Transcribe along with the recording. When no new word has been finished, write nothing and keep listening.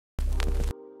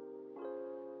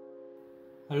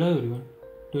Hello everyone,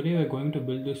 today we are going to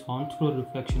build this Onscroll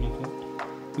reflection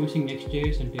effect using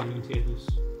Next.js and TailwindCSS.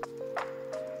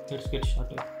 Let's get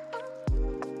started. I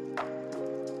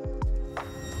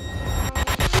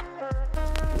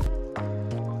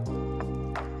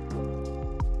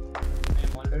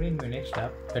am already in my Next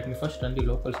app. Let me first run the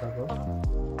local server.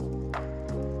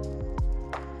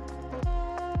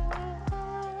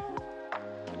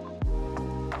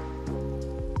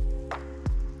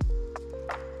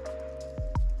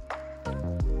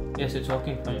 Yes, it's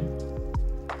working fine.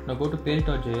 Now go to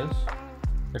page.js.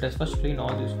 Let us first clean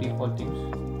all these default things.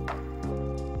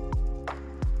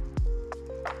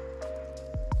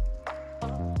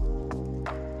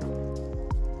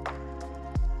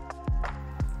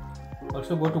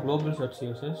 Also go to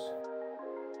globals.css.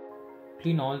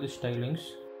 Clean all the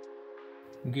stylings.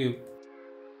 Give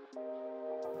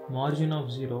margin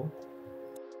of 0,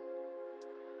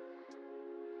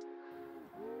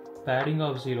 padding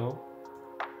of 0,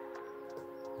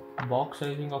 box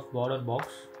sizing of border box,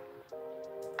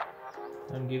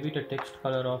 and give it a text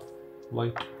color of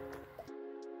white.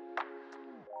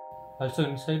 Also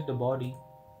inside the body,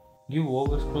 give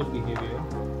overscroll behavior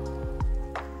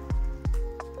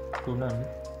to none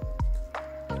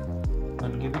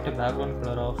and give it a background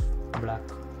color of black.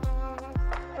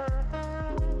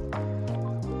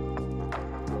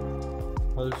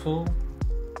 Also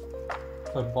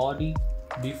for body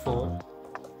before,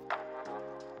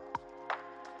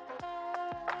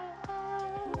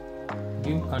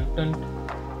 give content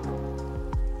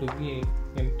to be an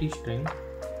empty string,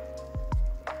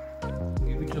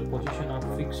 give it a position of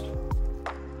fixed,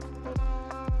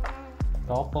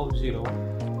 top of 0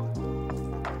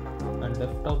 and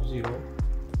left of 0,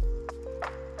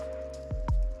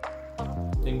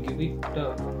 then give it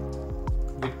a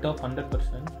width of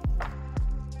 100%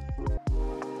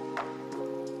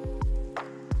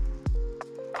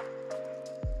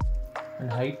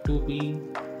 and height to be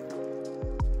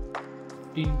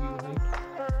 15 view height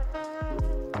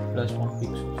plus 1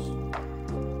 pixels.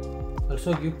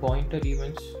 Also give pointer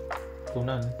events to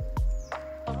none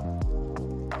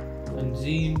and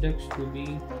z index to be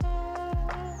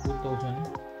 2000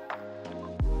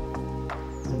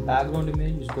 and background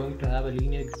image is going to have a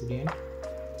linear gradient,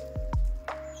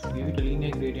 so give it a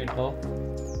linear gradient of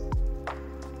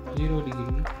 0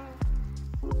 degree,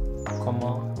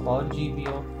 comma RGB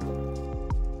of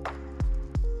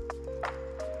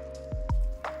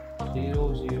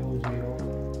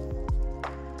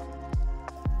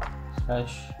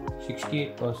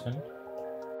 000/68%,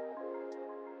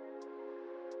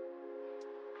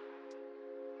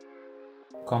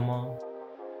 comma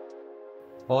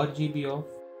RGB of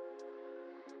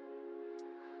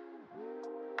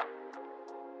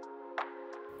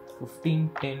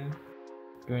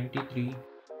 151023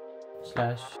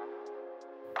 slash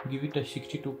give it a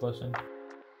 62%.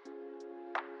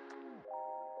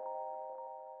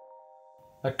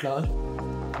 At last,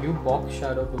 give box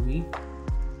shadow to be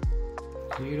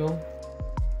 0,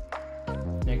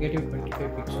 negative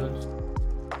 25 pixels,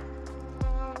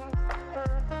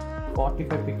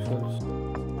 45 pixels,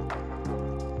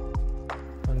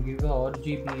 and give a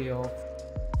RGBA of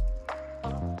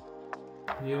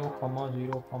 0,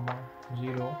 0,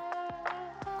 0,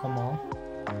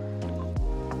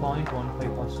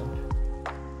 0.15%.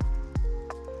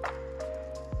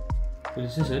 So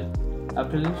this is it.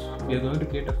 After this, we are going to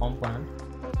create a component.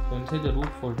 So inside the root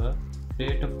folder,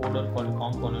 create a folder called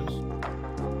components.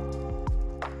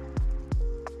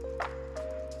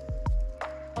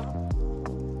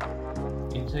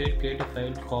 Inside, create a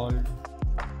file called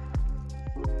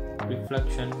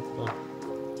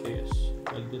reflection.js,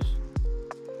 like this.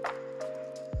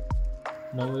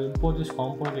 Now we import this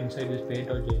component inside this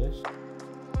page.js.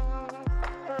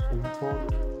 So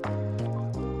import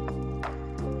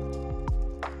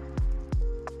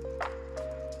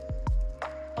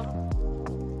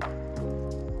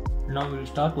Now we will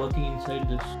start working inside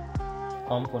this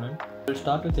component. We will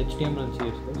start with HTML and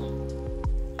CSS.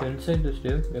 So inside this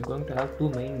div, we are going to have two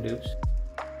main divs.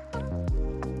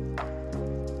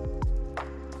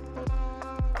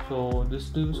 So this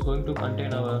div is going to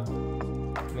contain our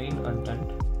main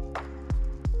content.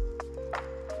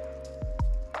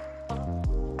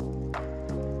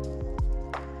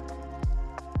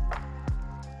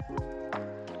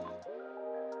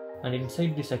 And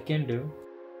inside the second div,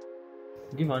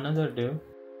 give another div,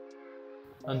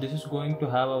 and this is going to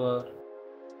have our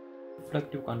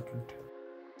reflective content.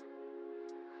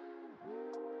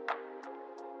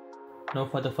 Now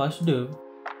for the first div,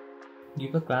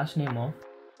 give a class name of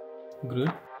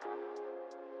grid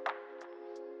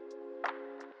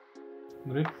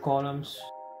grid columns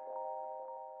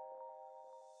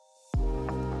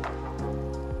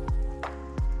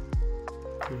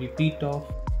repeat of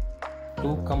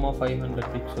 2,500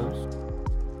 pixels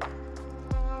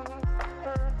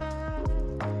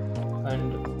and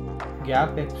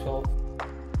gap x of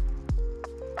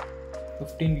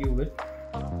 15 view width,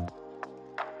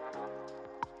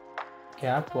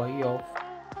 gap y of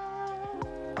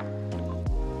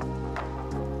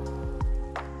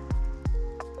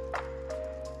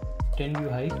 10 view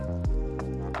height,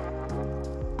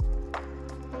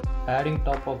 padding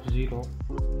top of 0,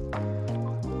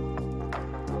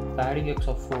 padding x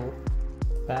of 4,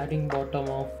 padding bottom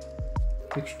of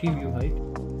 60 view height,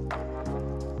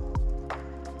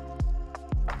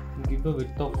 give a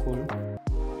width of full,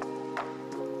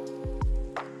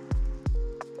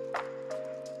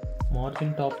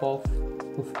 margin top of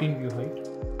 15 view height,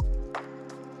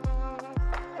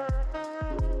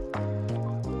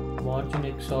 margin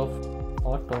x of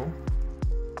auto,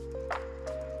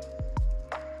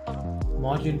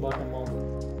 margin bottom of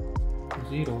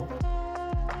 0,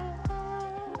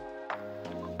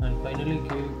 and finally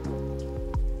give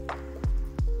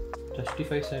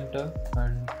justify center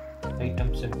and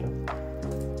item center.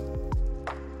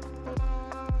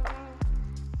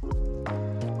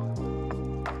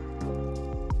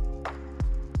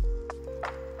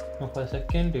 Now for the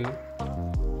second div,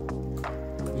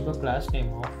 give a class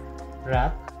name of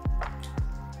wrap.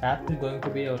 Wrap is going to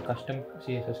be our custom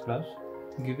CSS class.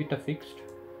 Give it a fixed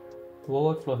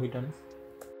overflow hidden.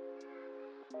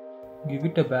 Give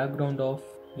it a background of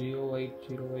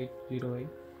 080808,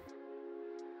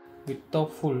 width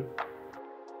of full,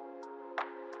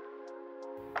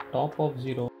 top of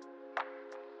 0.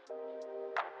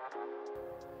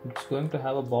 It's going to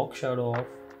have a box shadow of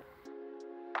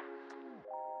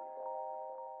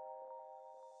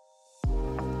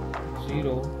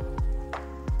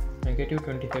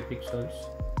 -25 pixels,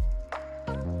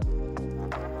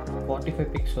 45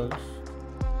 pixels,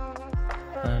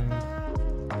 and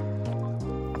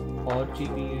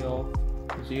RGB of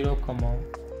 0,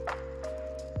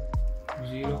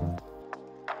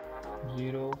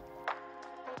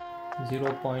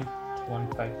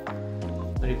 0.15,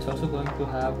 and it's also going to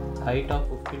have height of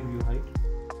 15 view height,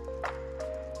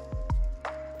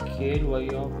 KY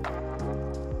of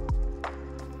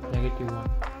 -1.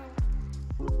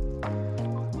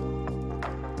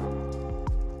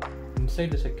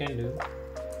 Inside the second div,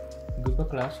 give a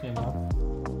class name of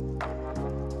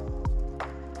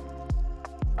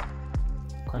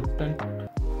content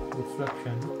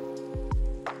reflection.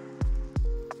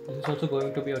 This is also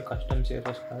going to be our custom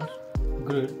CSS class.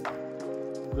 Grid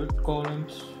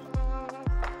columns,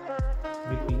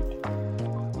 repeat,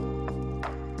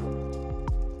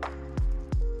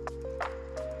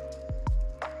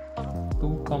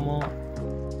 two,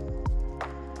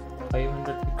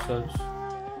 500 pixels.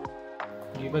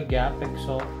 Give a gap x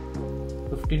of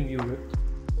 15 view width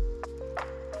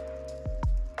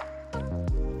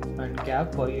and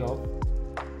gap y of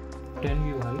 10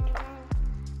 view height,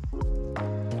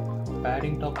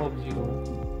 padding top of 0,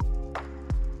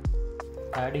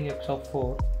 padding x of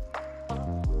 4,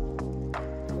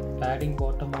 padding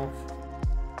bottom of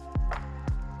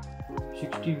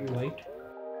 60 view height,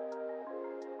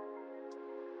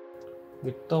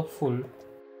 width of full,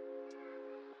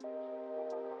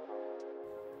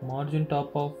 margin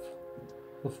top of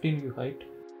 15 view height,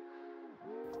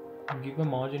 give a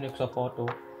margin x of auto,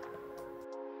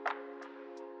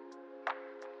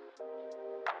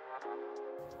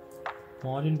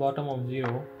 margin bottom of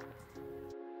 0,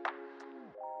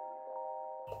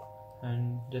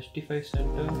 and justify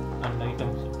center and item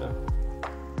center.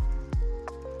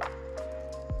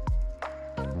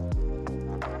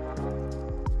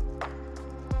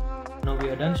 Now we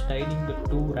are done styling the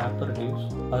two wrapper divs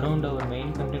around our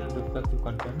main content and reflective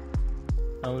content.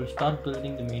 Now we'll start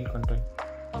building the main content.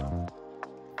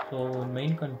 So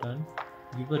main content,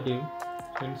 give a div.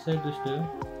 So inside this div,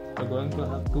 we're going to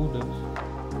have two divs.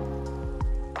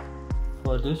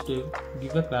 For this div,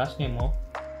 give a class name of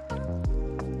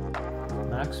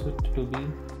max width to be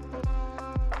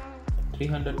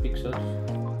 300 pixels,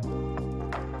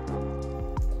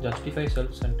 justify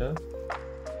self center,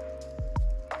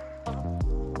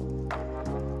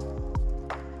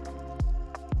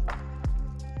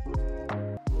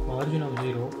 margin of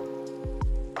 0.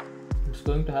 It's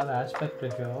going to have aspect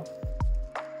ratio of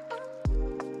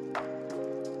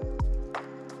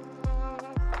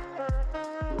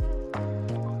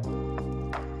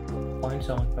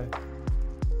 0.75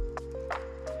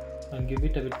 and give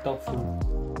it a width of full.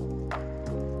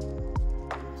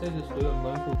 Inside this div, I'm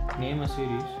going to name a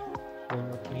series. So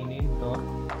let me name dot.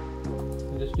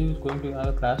 And this div is going to have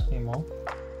a class name of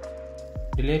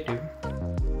relative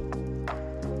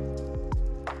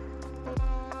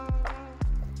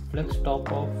flex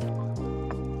top of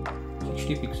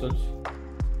 60 pixels,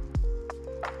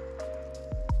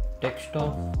 text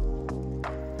of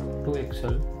 2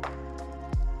 XL,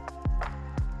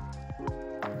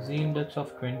 Z index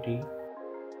of 20,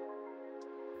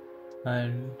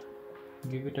 and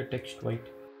give it a text white.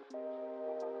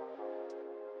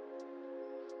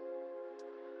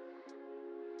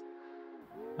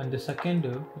 And the second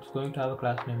div, it's going to have a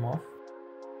class name of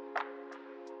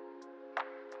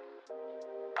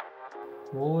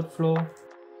overflow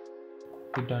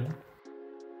hidden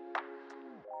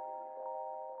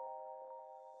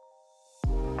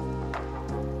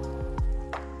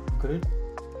grid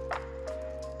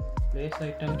place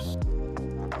items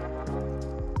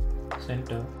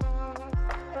center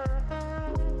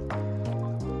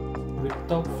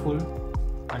width of full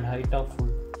and height of full.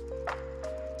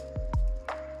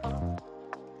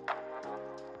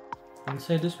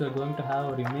 Inside this we are going to have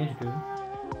our image div.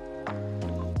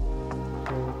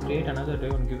 So create another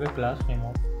div and give a class name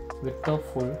of width of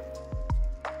full,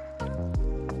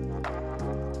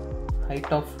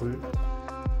 height of full,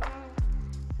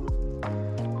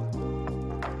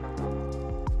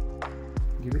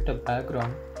 give it a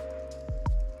background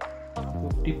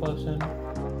 50%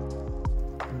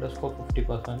 underscore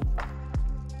 50%,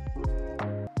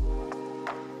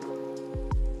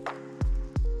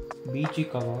 BG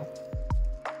cover,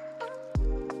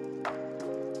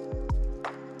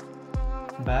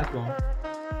 background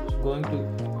is going to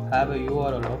have a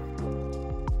URL of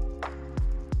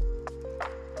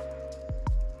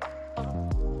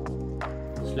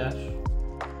slash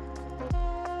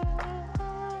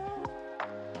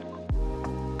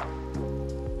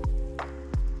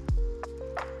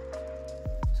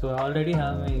so I already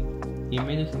have my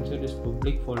images inside this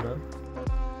public folder.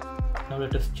 Now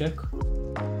let us check.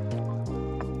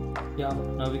 Yeah,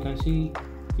 now we can see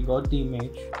we got the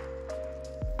image.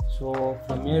 So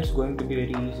from here it's going to be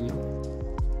very easy.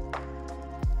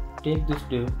 Take this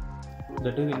div,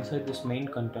 the div inside this main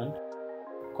content,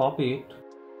 copy it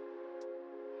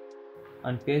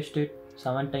and paste it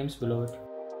 7 times below it.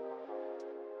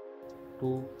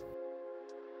 2,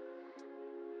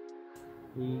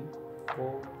 3,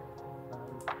 4, 5.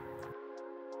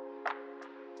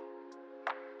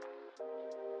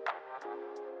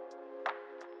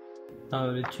 Now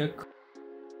we will check.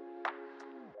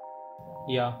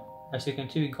 Yeah, as you can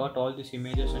see we got all these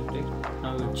images and text.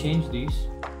 Now we will change these.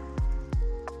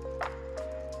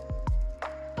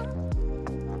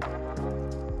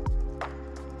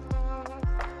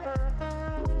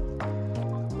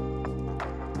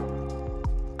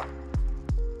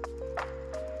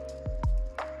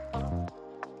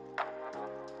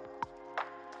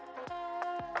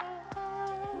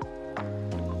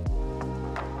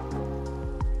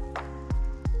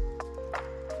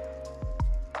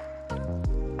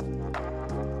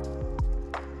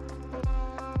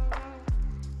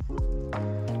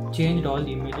 Changed all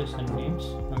the images and names.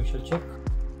 Now we shall check.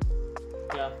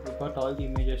 Yeah, we got all the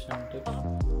images and text.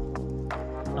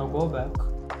 Now go back.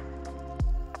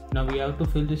 Now we have to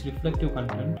fill this reflective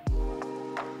content.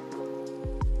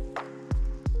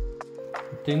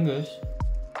 The thing is,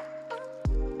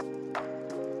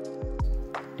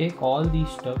 take all these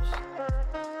stuffs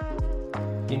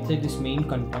inside this main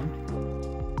content.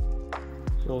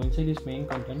 So inside this main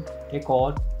content, take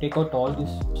out all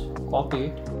this, copy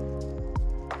it,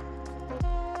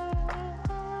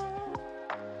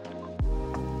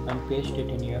 and paste it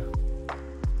in here.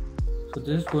 So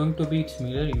this is going to be its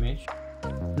mirror image.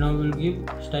 Now we will give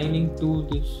styling to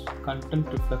this content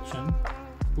reflection.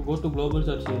 To go to global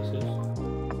search CSS.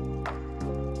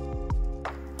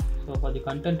 So for the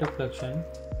content reflection,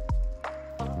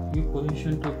 give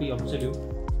position to be absolute,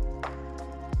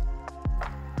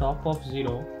 top of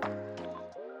 0,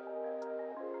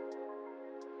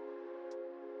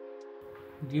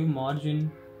 give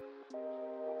margin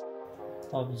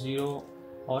of 0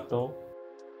 auto.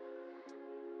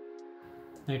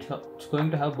 It's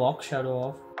going to have box shadow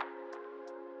of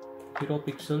 0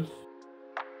 pixels,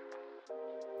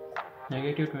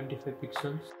 negative 25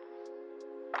 pixels,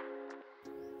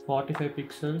 45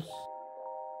 pixels,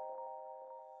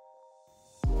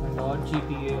 and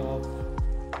RGBA of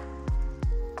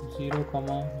 0,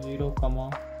 0,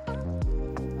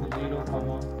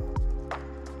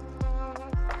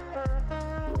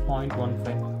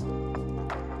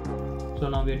 0,15. So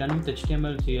now we are done with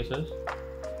HTML and CSS.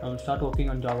 Now we'll start working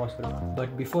on JavaScript.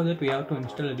 But before that we have to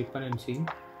install a dependency.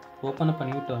 Open up a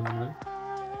new terminal.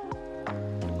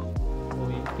 So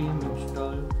npm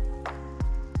install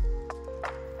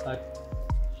at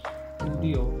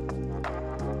studio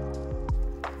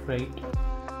freight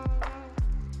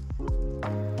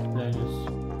Linux.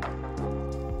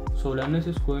 So learners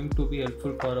is going to be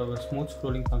helpful for our smooth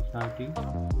scrolling functionality.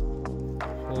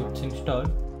 So it's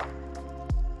installed.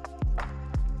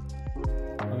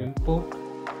 Now import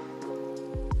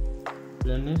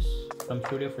learners from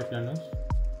Studio Fit Learners.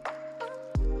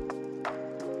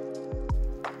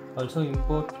 Also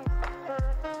import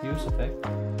use effect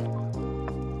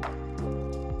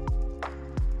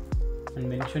and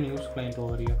mention use client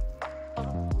over here.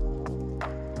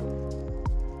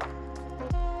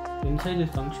 Inside this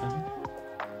function,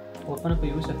 open up a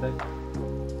use effect.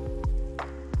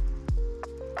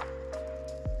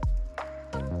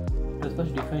 Let's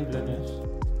first define learners.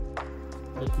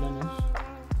 Let learners.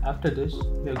 After this,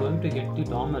 we are going to get the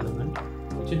DOM element,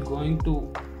 which is going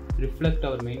to reflect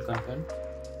our main content.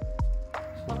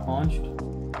 So const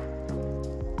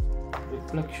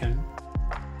reflection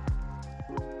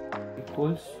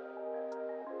equals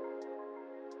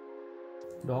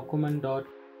document dot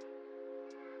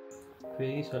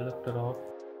query selector of.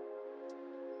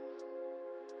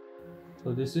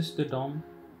 So this is the DOM.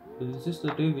 So this is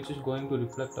the div which is going to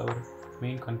reflect our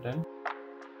main content.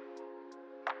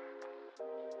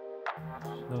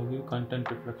 So give content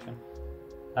reflection.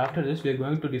 After this, we are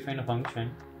going to define a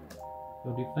function.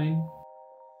 So define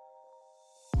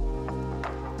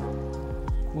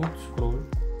smooth scroll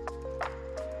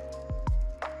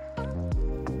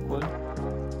equal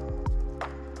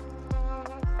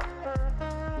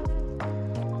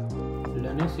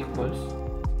learners equals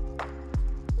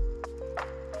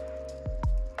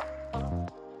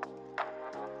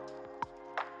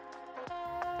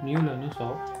new learners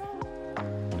of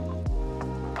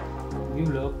new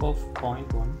length of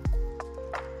 0.1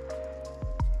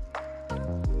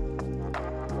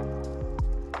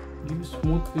 give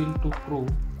smooth fill to true.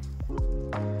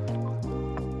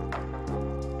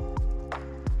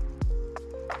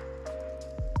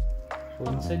 So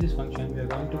inside this function, we are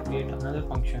going to create another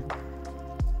function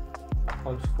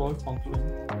called scroll function.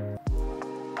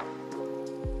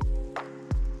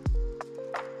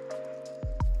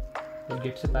 It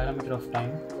gets a parameter of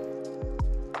time.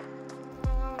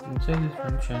 Inside this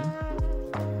function,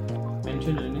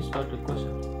 mention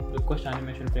request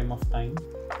animation frame of time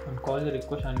and call the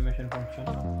request animation function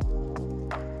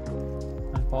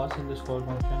and pass in the scroll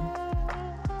function.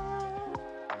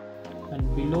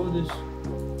 And below this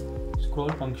scroll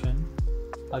function,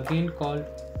 again called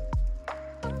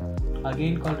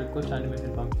request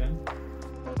animation function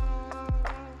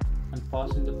and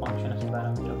pass in the function as a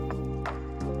parameter.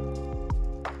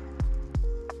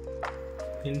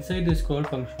 Inside the scroll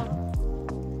function,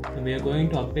 we are going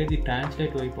to update the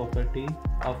translate y property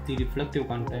of the reflective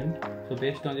content. So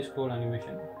based on the scroll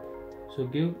animation, so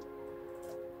give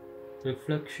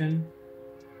reflection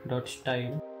dot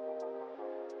style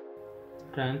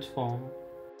transform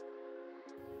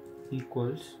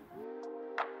equals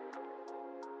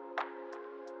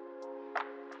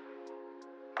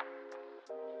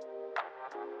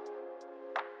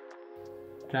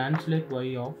translate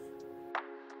y of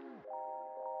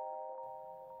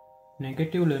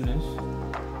negative learners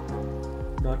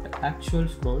dot actual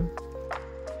scroll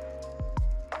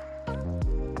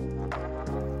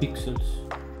pixels.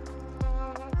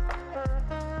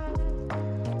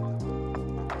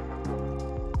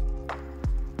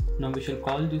 Now we shall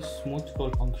call this smooth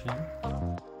scroll function.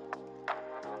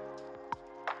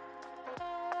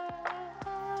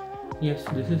 Yes,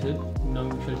 this is it. Now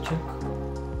we shall check.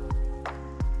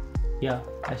 Yeah,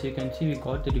 as you can see, we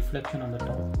got the reflection on the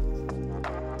top.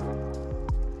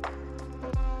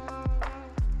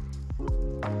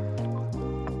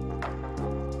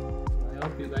 I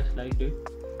hope you guys liked it.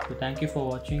 So thank you for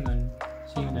watching and